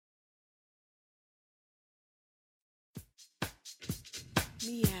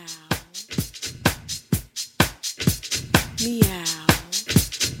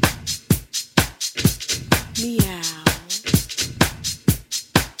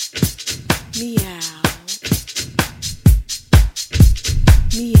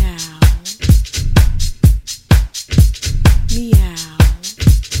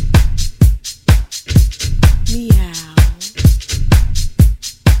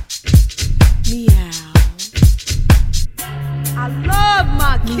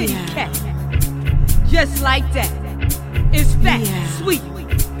Just like that. It's fat, sweet,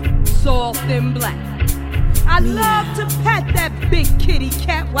 soft and black. I love to pet that big kitty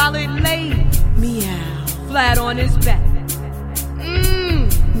cat while it lays flat on his back.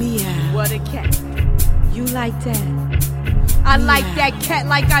 Meow. What a cat. You like that? I like that cat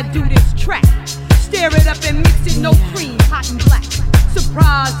like I do this track. Stir it up and mix it, no cream, hot and black.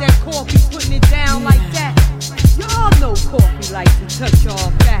 Surprised that coffee putting it down like that. Y'all know coffee like to touch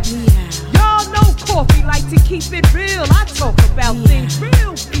all that. Y'all know coffee like to keep it real. I talk about things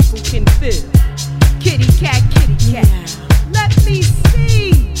real people can feel. Kitty cat, let me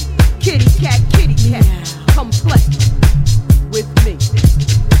see. Kitty cat, come play with me.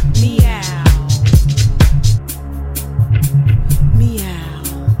 Meow. Meow.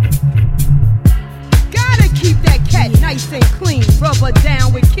 Gotta keep that cat nice and clean. Rub her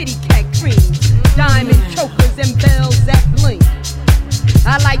down with kitty cat cream. Diamond chokers and bells that bling.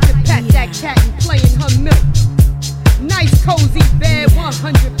 I like to pat that cat and play in her milk. Nice cozy bed,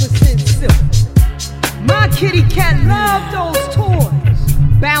 100% silk. My kitty cat loved those toys.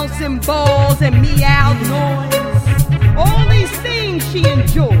 Bouncing balls and meow noise. All these things she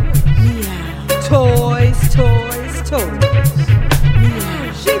enjoys. Toys.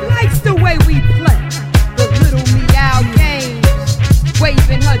 She likes the way we play the little meow games.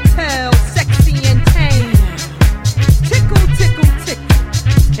 Waving her tail, sexy and tame. Tickle,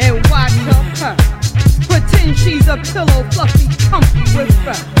 and watch her purr. Pretend she's a pillow, fluffy, comfy with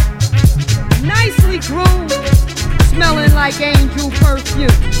fur. Nicely groomed, smelling like angel perfume.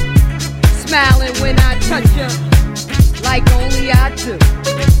 Smiling when I touch her, like only I do.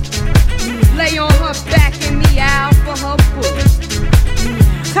 Lay on her back and meow for her food.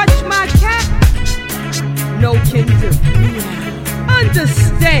 Touch my cat, no can do.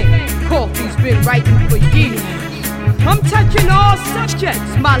 Understand, coffee's been writing for years. I'm touching all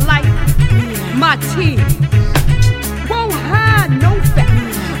subjects, my life, my tears. Won't hide no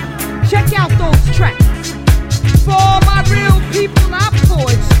facts. Check out those tracks. For all my real people, I pour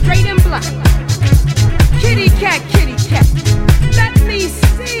it straight and black. Kitty cat, let me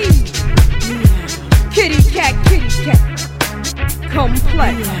see. Kitty cat, come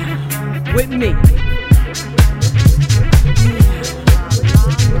play with me.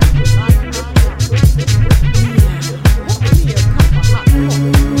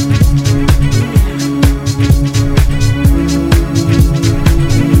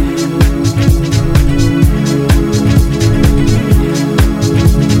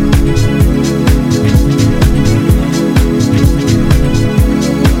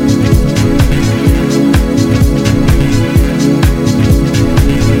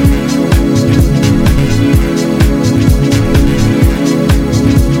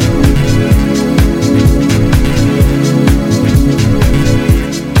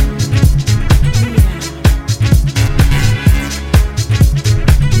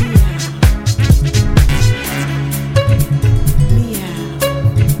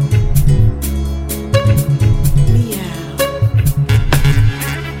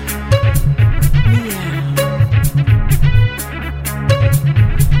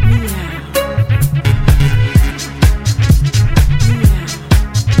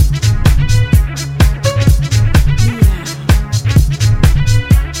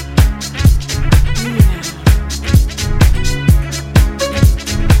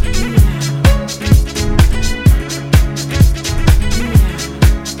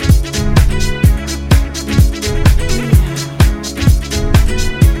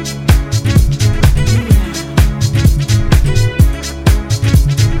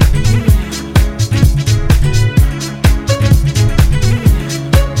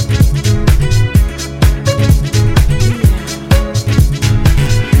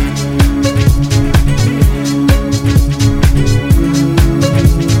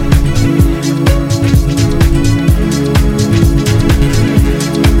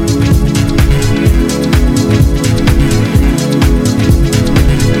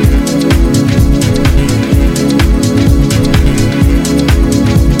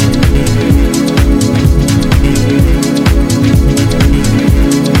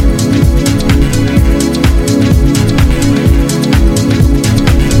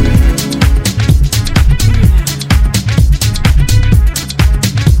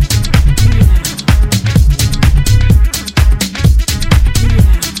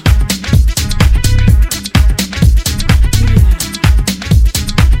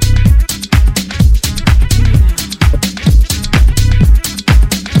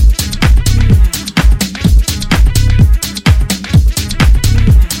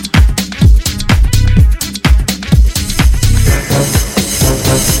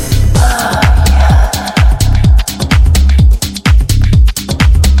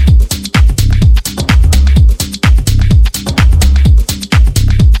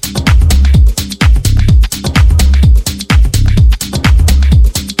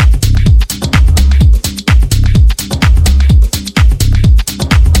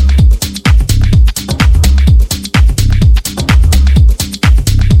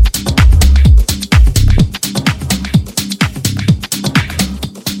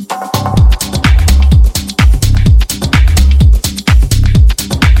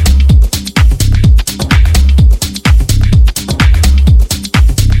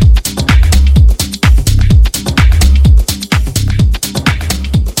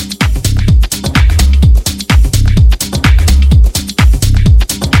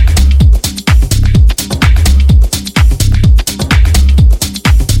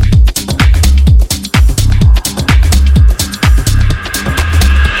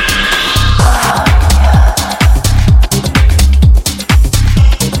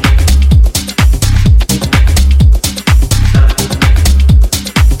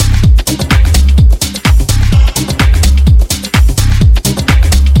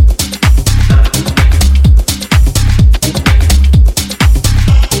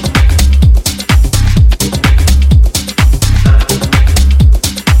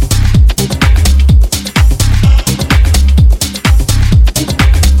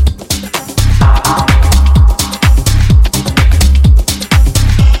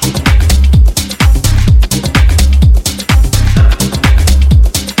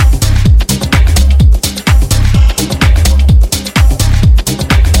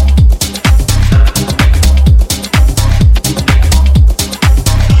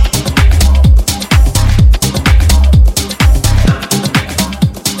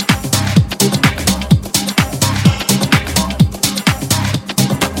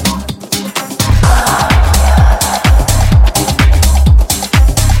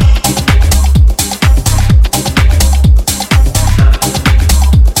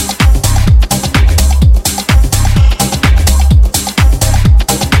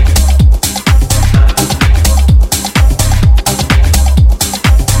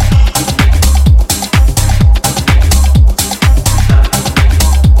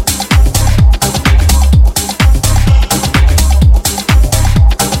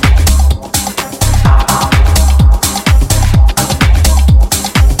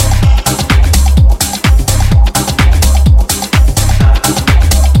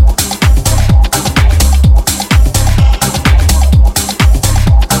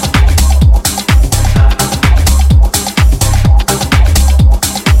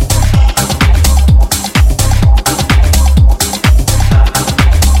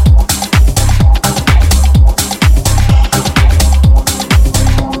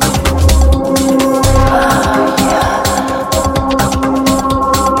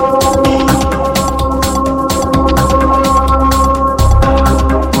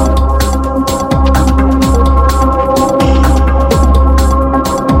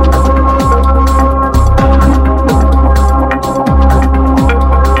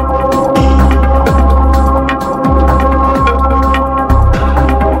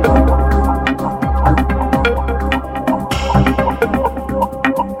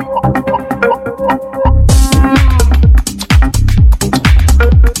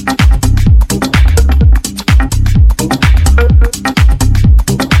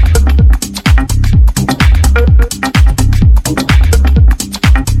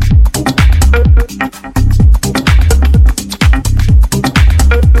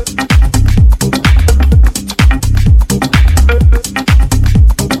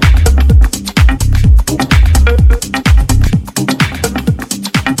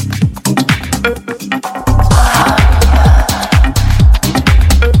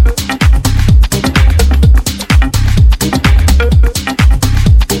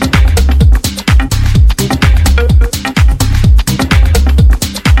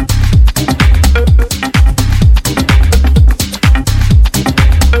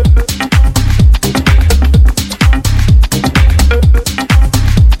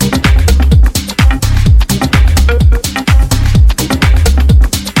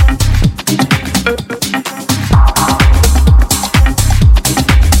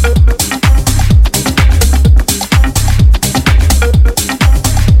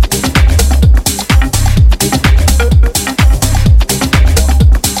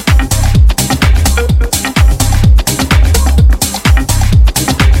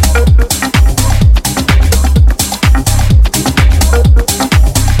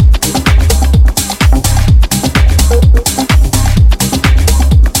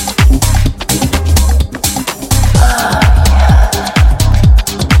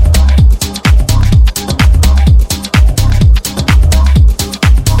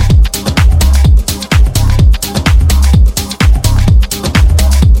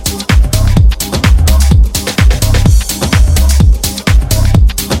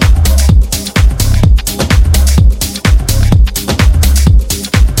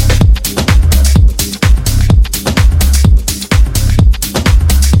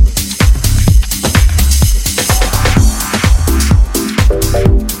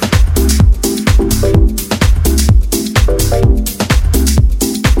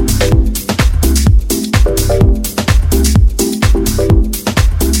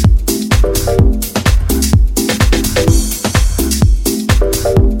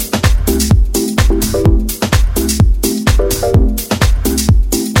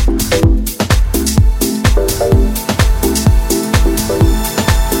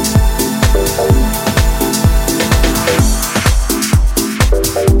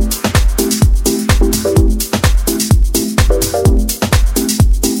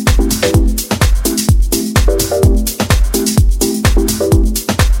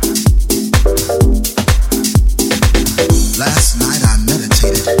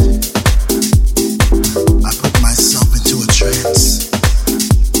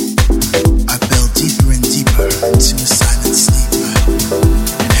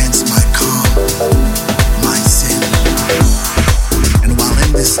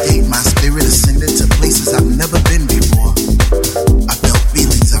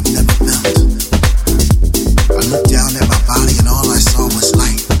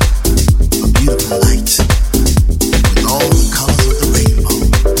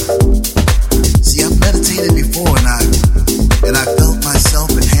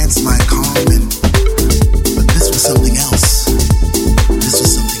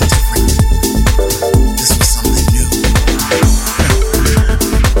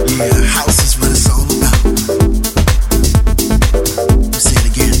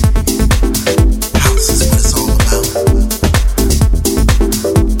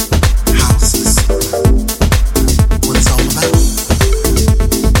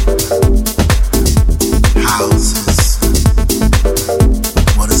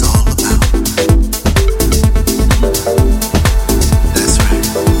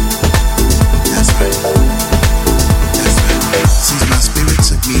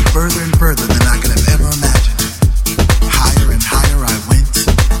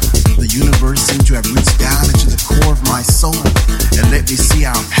 see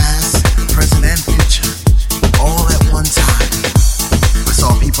our past, present, and future all at one time. I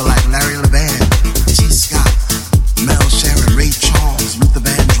saw people like Larry Levan, G. Scott, Mel Sharon, Ray Charles, Luther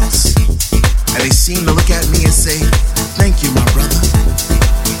Vandross, and they seemed to look at me and say, "Thank you, my brother.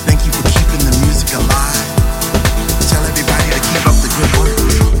 Thank you for keeping the music alive. Tell everybody to keep up the good work.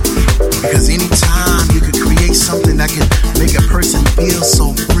 Because anytime you could create something that could make a person feel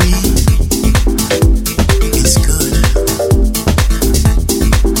so free, it's good.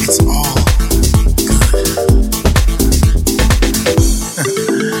 It's all good."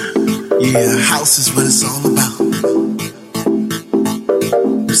 Yeah, house is what it's all about.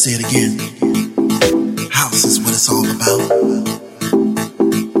 Let's say it again. House is what it's all about.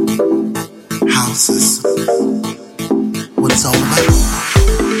 House is what it's all about.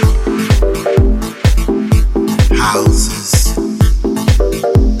 Houses,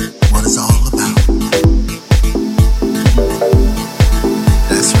 what it's all about.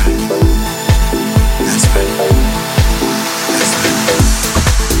 That's right. That's right. That's right.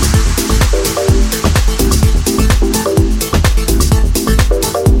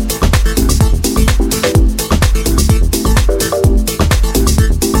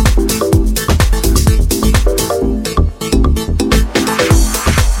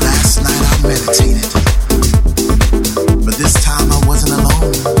 Last night I meditated. But this time I wasn't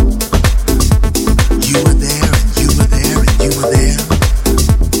alone. You were there and you were there and you were there.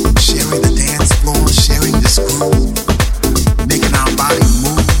 Sharing the dance floor, sharing this groove, making our body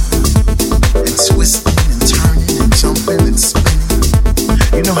move and twisting and turning and jumping and spinning.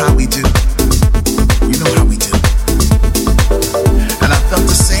 You know how we do. You know how we do. And I felt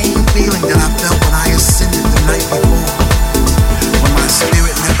the same feeling that I felt when I ascended the night before. When my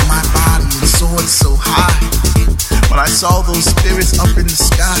spirit left my body and soared so high. When I saw those spirits up in the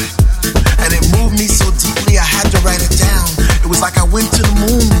sky, and it moved me so deeply I had to write it down. It was like I went to the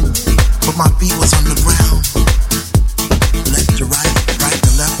moon, but my feet was on the ground. Left to right, right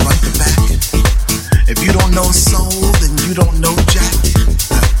to left, front to back. If you don't know soul, then you don't know jack.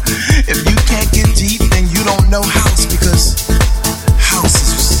 If you can't get deep, then you don't know house, because house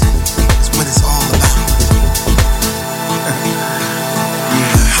is what it's all about.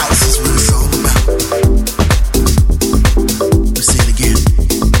 Yeah, house is what it's all about. Say it again.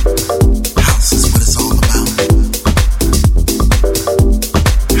 House is what it's all about.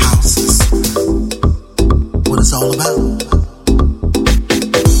 House is what it's all about.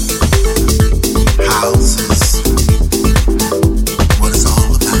 House is what it's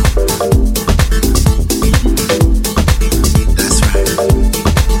all about. That's right.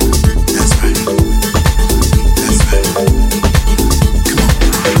 That's right. That's right. Come on.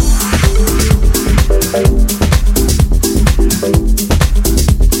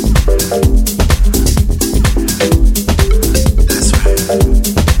 That's right.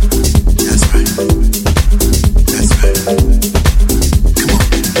 That's right. That's right. Come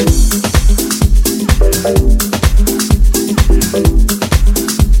on.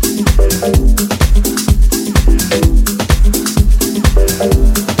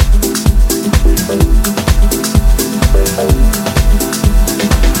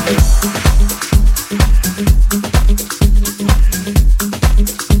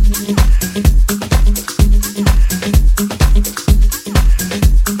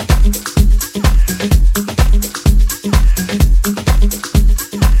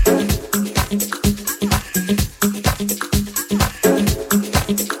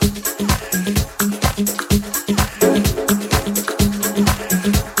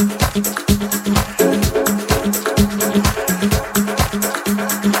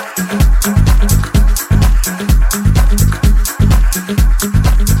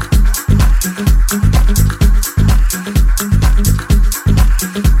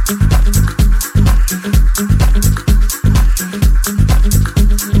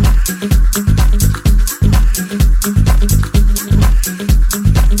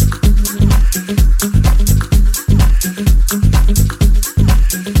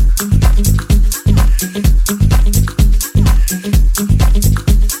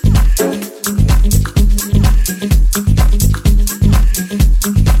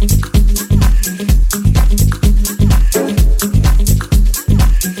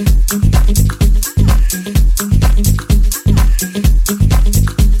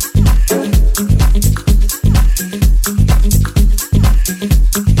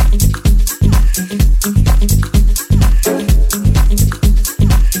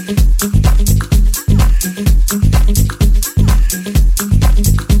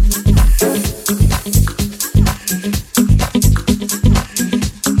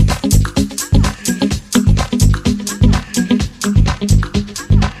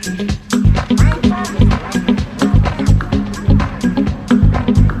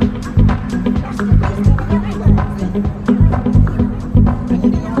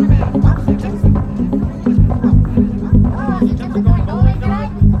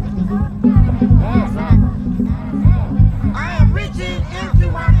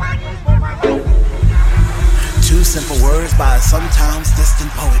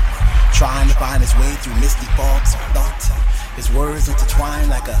 poet, trying to find his way through misty fogs of thought. His words intertwined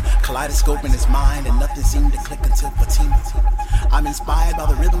like a kaleidoscope in his mind, and nothing seemed to click until Fatima. I'm inspired by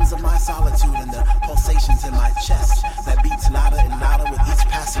the rhythms of my solitude and the pulsations in my chest that beats louder and louder with each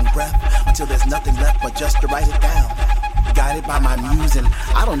passing breath, until there's nothing left but just to write it down. Guided by my muse, and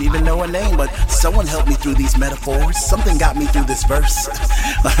I don't even know her name, but someone helped me through these metaphors. Something got me through this verse.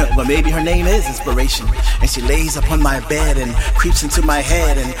 Well, maybe her name is inspiration, and she lays upon my bed and creeps into my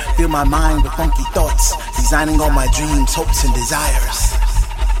head and fill my mind with funky thoughts, designing all my dreams, hopes, and desires.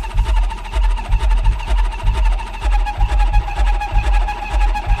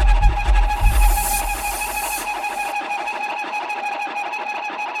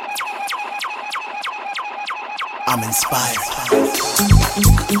 I'm inspired.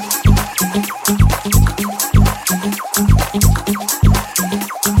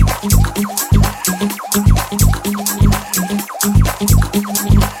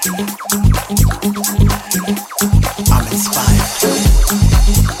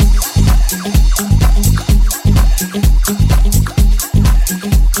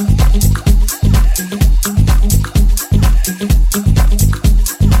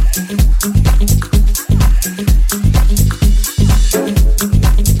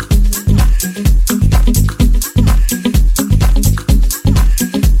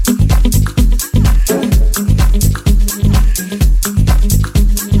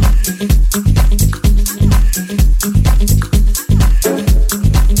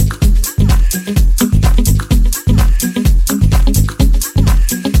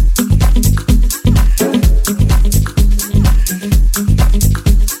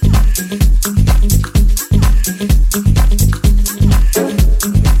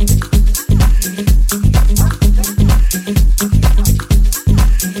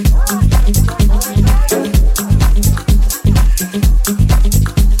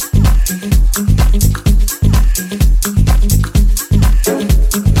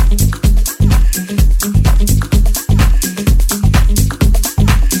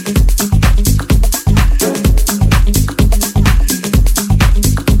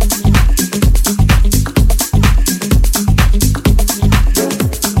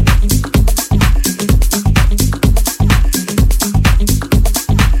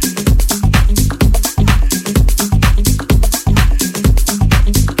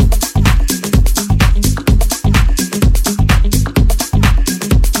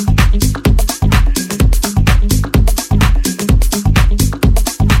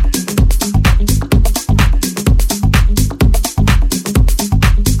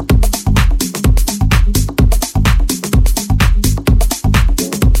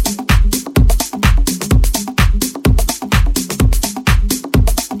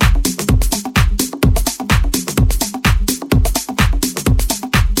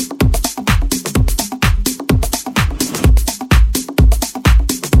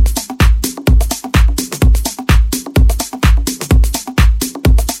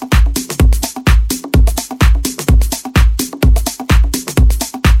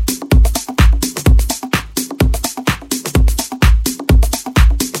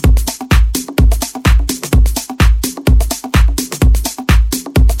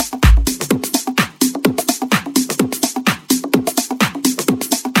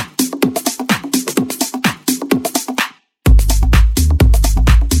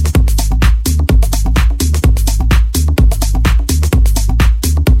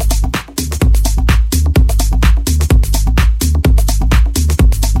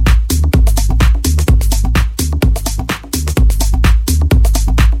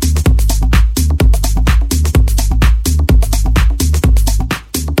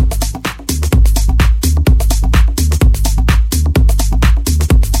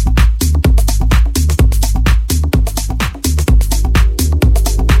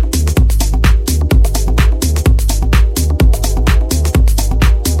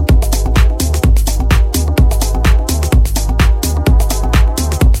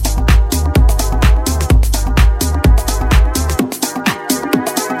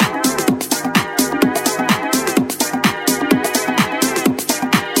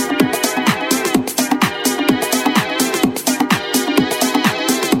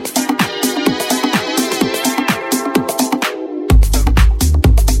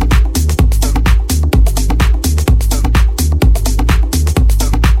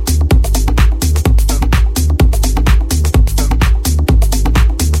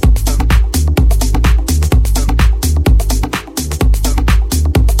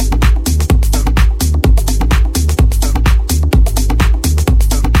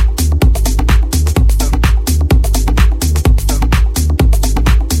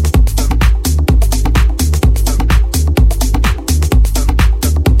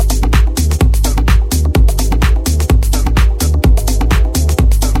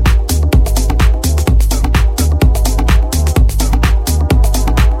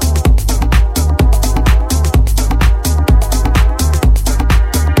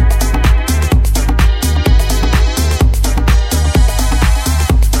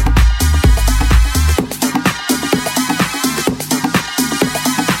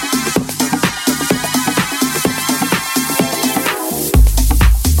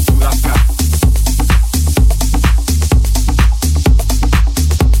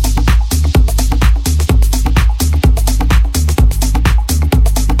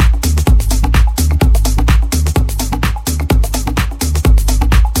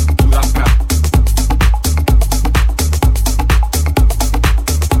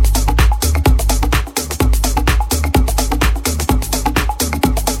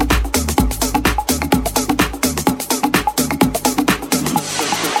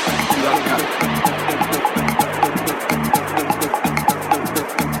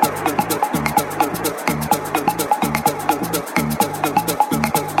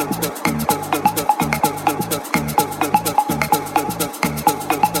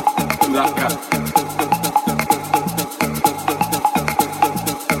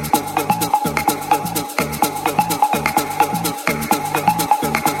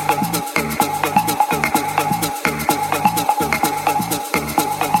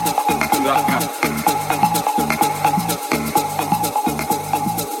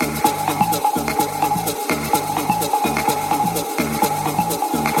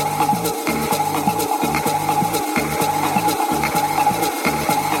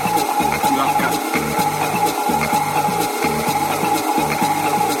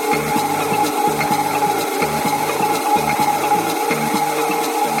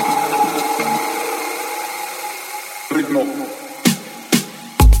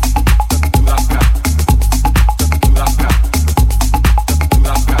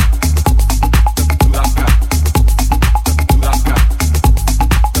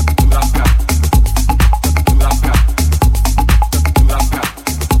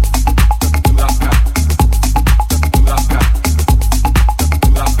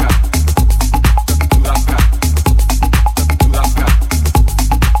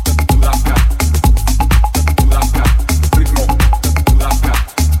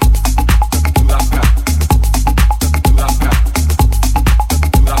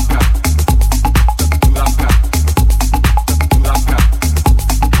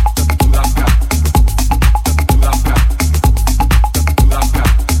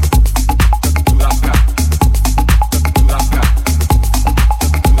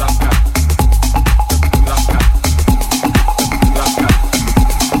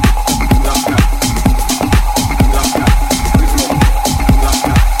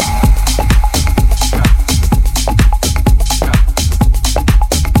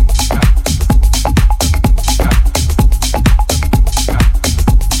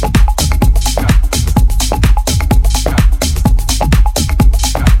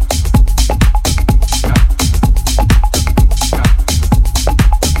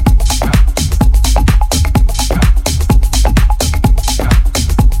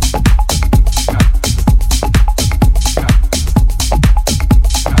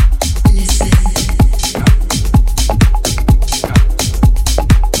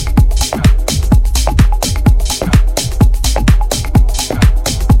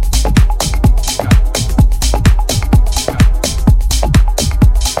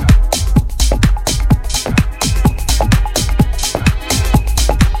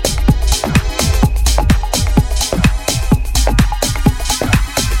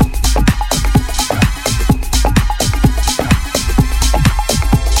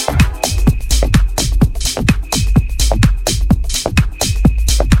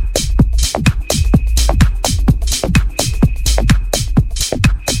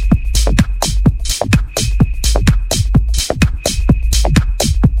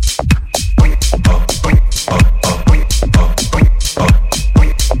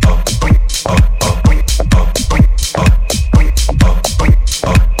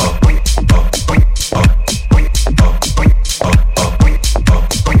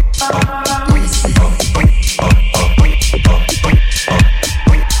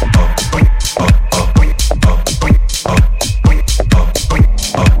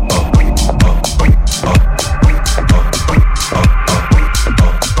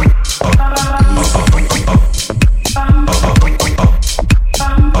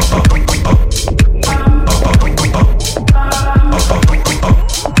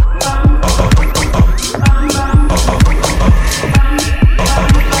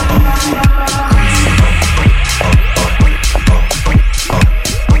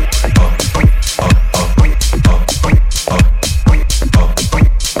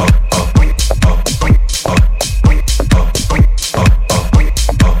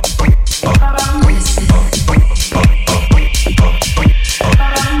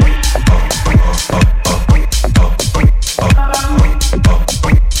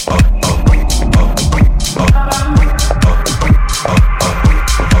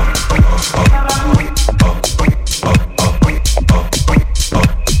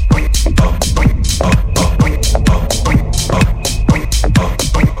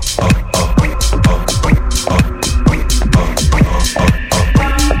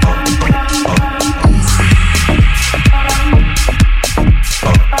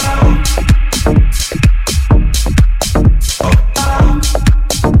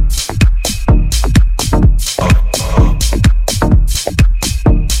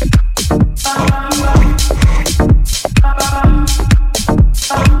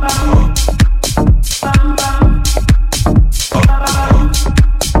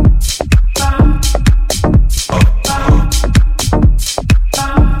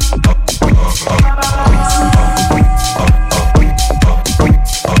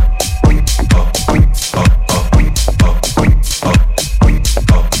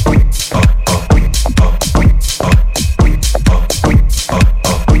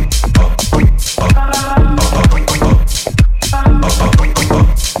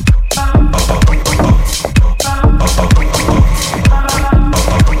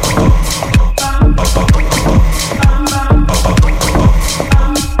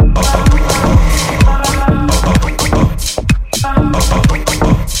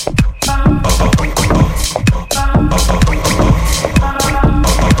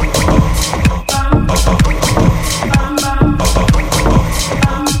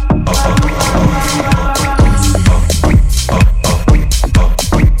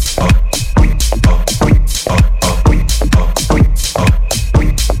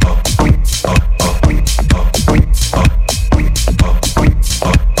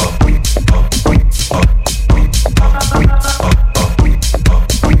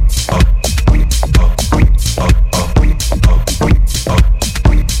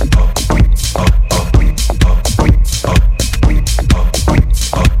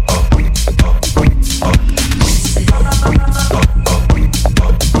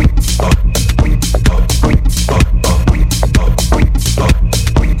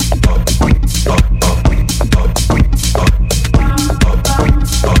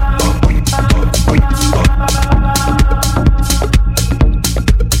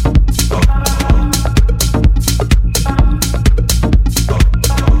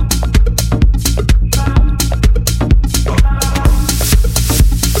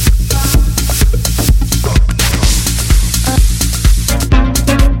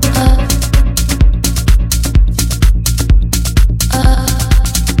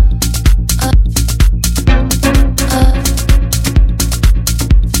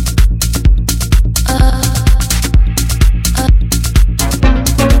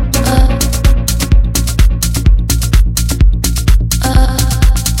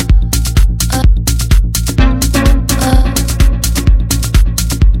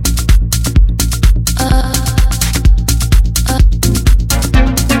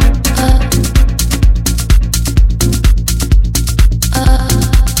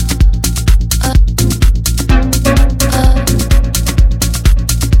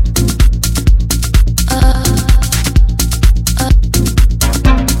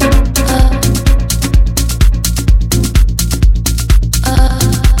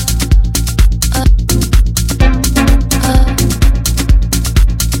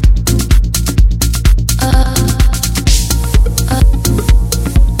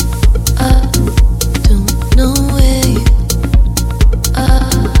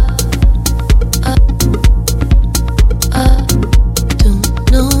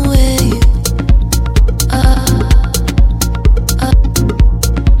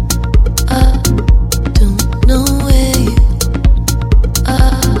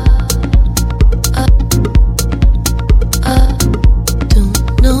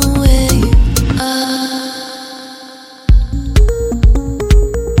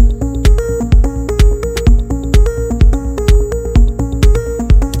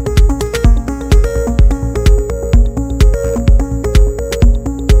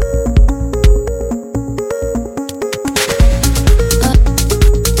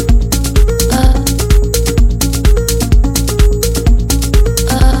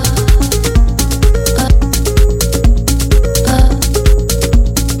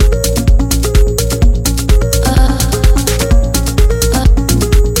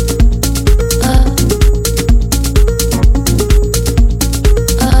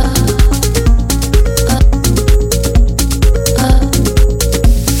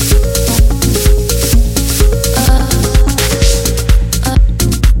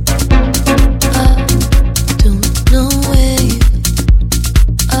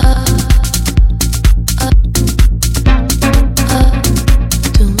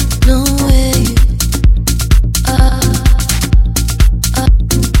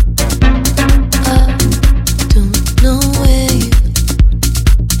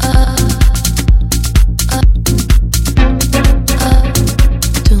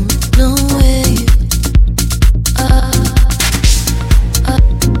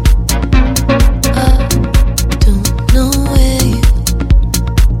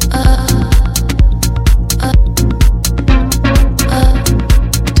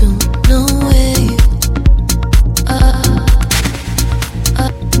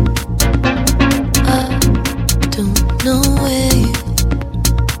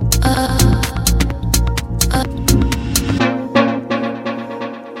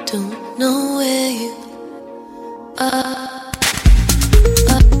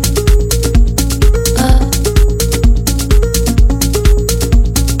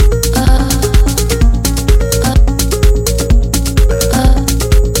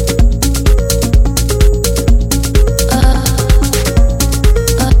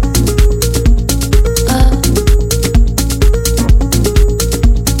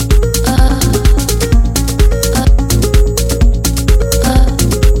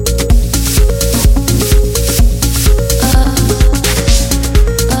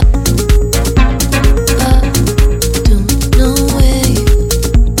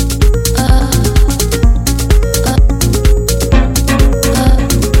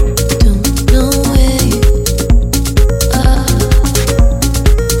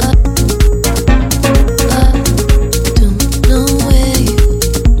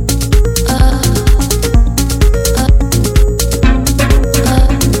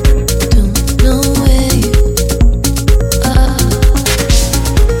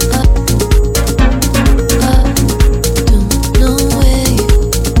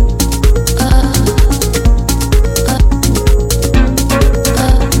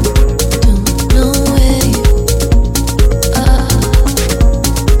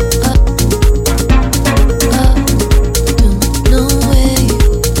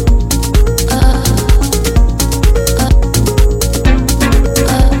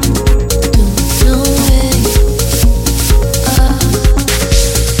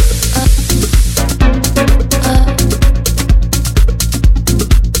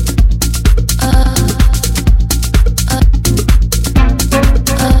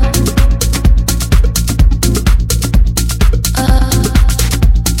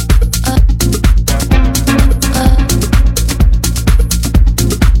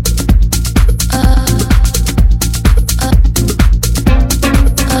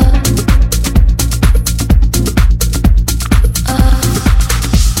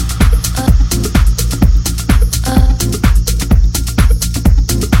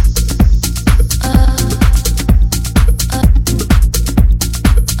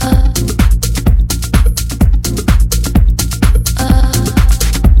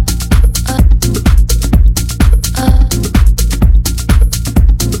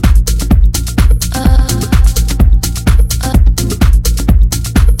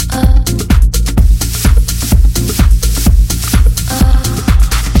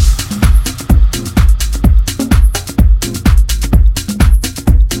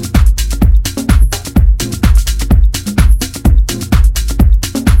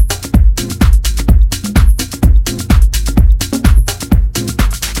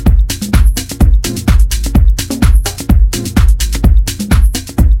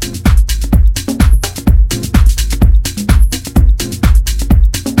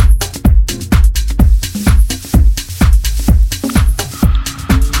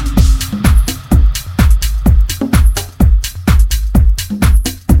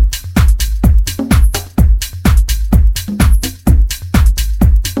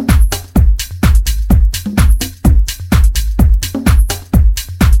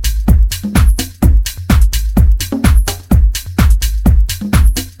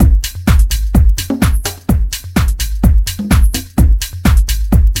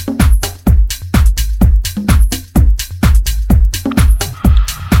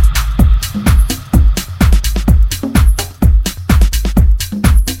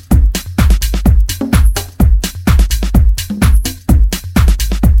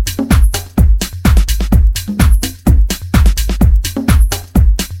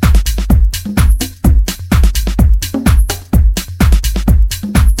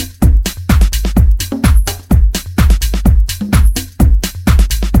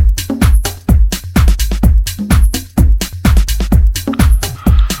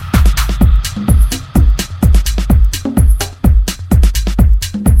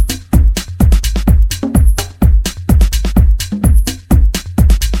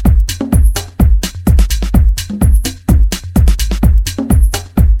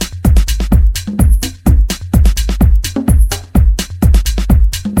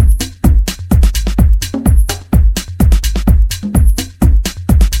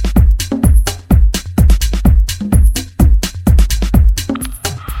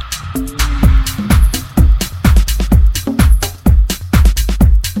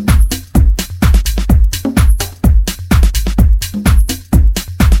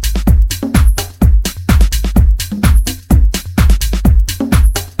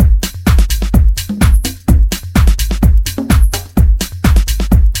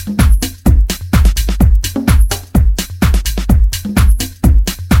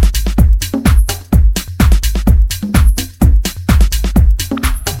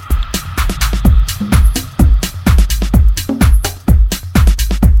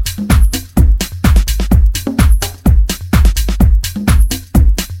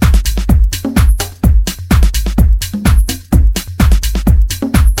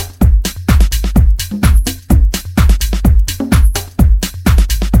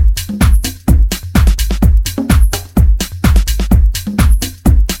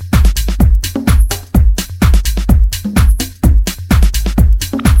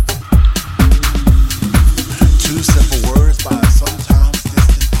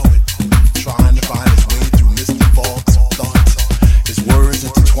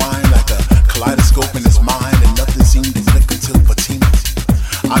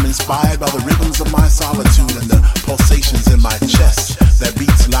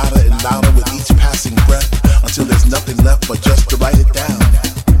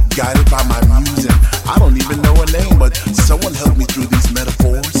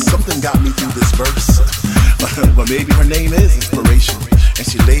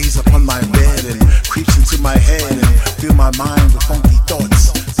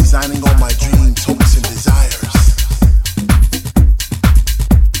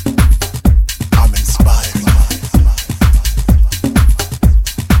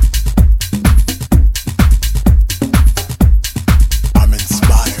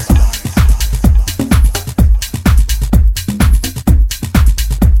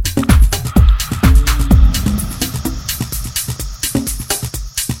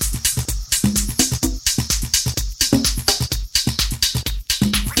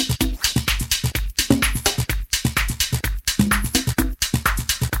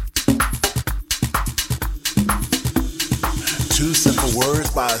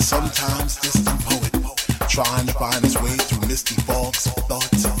 sometimes distant poet, trying to find his way through misty fogs of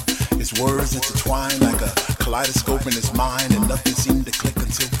thoughts. His words intertwine like a kaleidoscope in his mind, and nothing seemed to click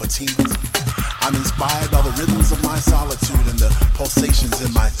until Fatima. I'm inspired by the rhythms of my solitude and the pulsations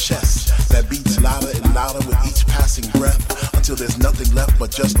in my chest that beats louder and louder with each passing breath, until there's nothing left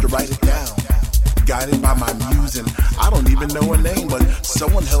but just to write it down. Guided by my muse, and I don't even know her name, but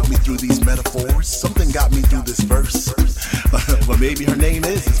someone helped me through these metaphors. Something got me through this verse. Well, maybe her name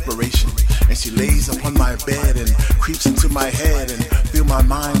is inspiration, and she lays upon my bed and creeps into my head and fill my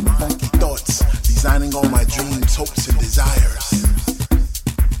mind with funky thoughts, designing all my dreams, hopes, and desires.